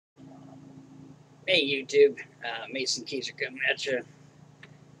Hey YouTube, Mason Keyser coming at you.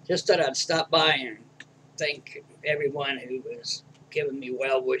 Just thought I'd stop by and thank everyone who was giving me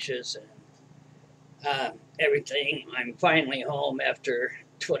well wishes and everything. I'm finally home after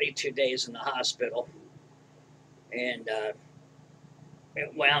 22 days in the hospital, and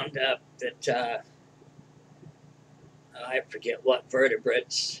it wound up that I forget what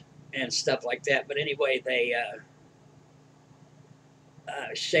vertebrates and stuff like that. But anyway, they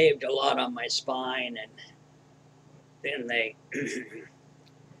shaved a lot on my spine, and then they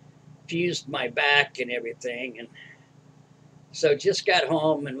fused my back and everything, and so just got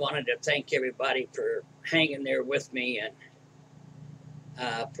home and wanted to thank everybody for hanging there with me and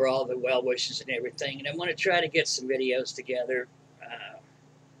for all the well wishes and everything. And I want to try to get some videos together.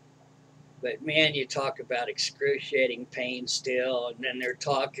 But man, you talk about excruciating pain still, and then they're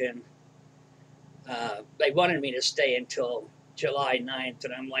talking. They wanted me to stay until July 9th,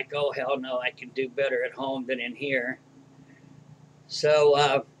 and I'm like, oh hell no, I can do better at home than in here.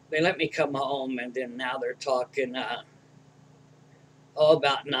 So they let me come home, and then now they're talking all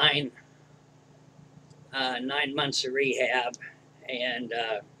about 9 months of rehab, and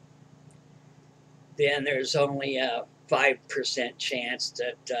then there's only a 5% chance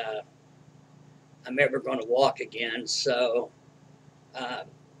that I'm ever going to walk again. So, uh,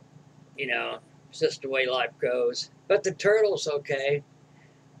 it's just the way life goes. But the turtle's okay.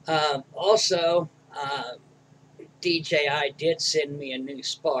 Also, DJI did send me a new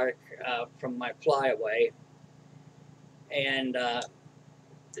spark from my flyaway, and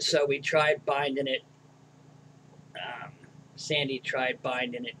so we tried binding it. Sandy tried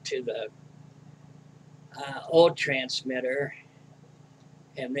binding it to the old transmitter,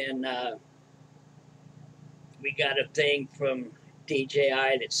 and then we got a thing from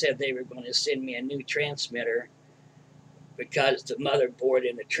DJI that said they were going to send me a new transmitter because the motherboard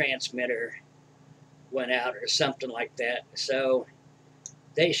in the transmitter went out or something like that. So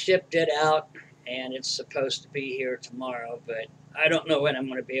they shipped it out, and it's supposed to be here tomorrow, but I don't know when I'm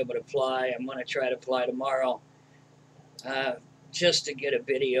going to be able to fly. I'm going to try to fly tomorrow uh, just to get a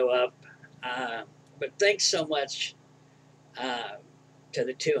video up. But thanks so much uh, to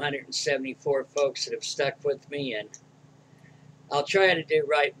the 274 folks that have stuck with me, and I'll try to do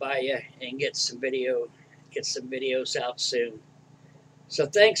right by you and get some videos out soon. So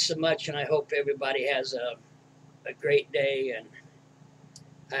thanks so much, and I hope everybody has a great day. And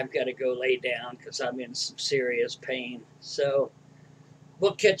I've got to go lay down because I'm in some serious pain. So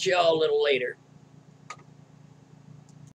we'll catch you all a little later.